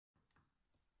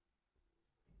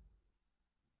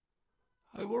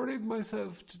I worried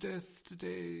myself to death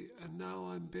today, and now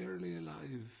I'm barely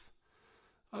alive.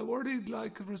 I worried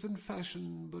like it was in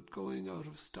fashion, but going out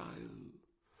of style.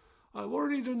 I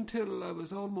worried until I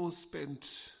was almost spent,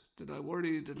 then I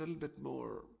worried a little bit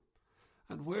more.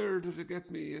 And where did it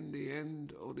get me in the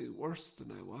end? Only worse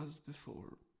than I was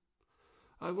before.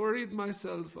 I worried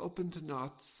myself up into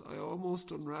knots, I almost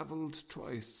unravelled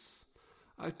twice.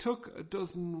 I took a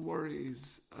dozen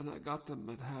worries, and I got them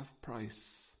at half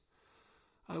price.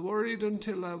 I worried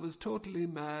until I was totally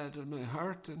mad, and my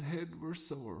heart and head were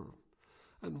sore.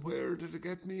 And where did it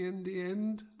get me in the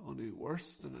end? Only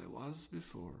worse than I was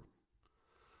before.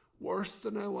 Worse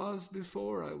than I was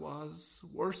before I was,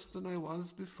 worse than I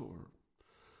was before.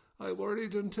 I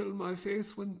worried until my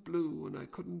face went blue and I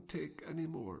couldn't take any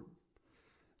more.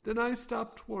 Then I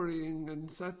stopped worrying and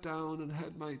sat down and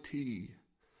had my tea.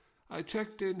 I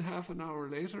checked in half an hour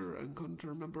later and couldn't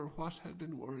remember what had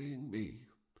been worrying me.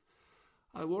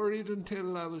 I worried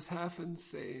until I was half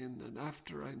insane, and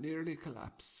after I nearly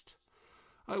collapsed.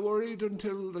 I worried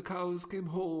until the cows came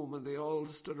home and they all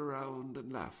stood around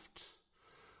and laughed.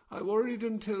 I worried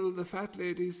until the fat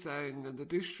lady sang and the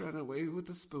dish ran away with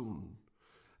the spoon.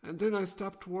 And then I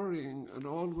stopped worrying and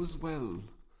all was well,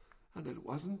 and it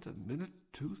wasn't a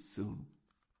minute too soon.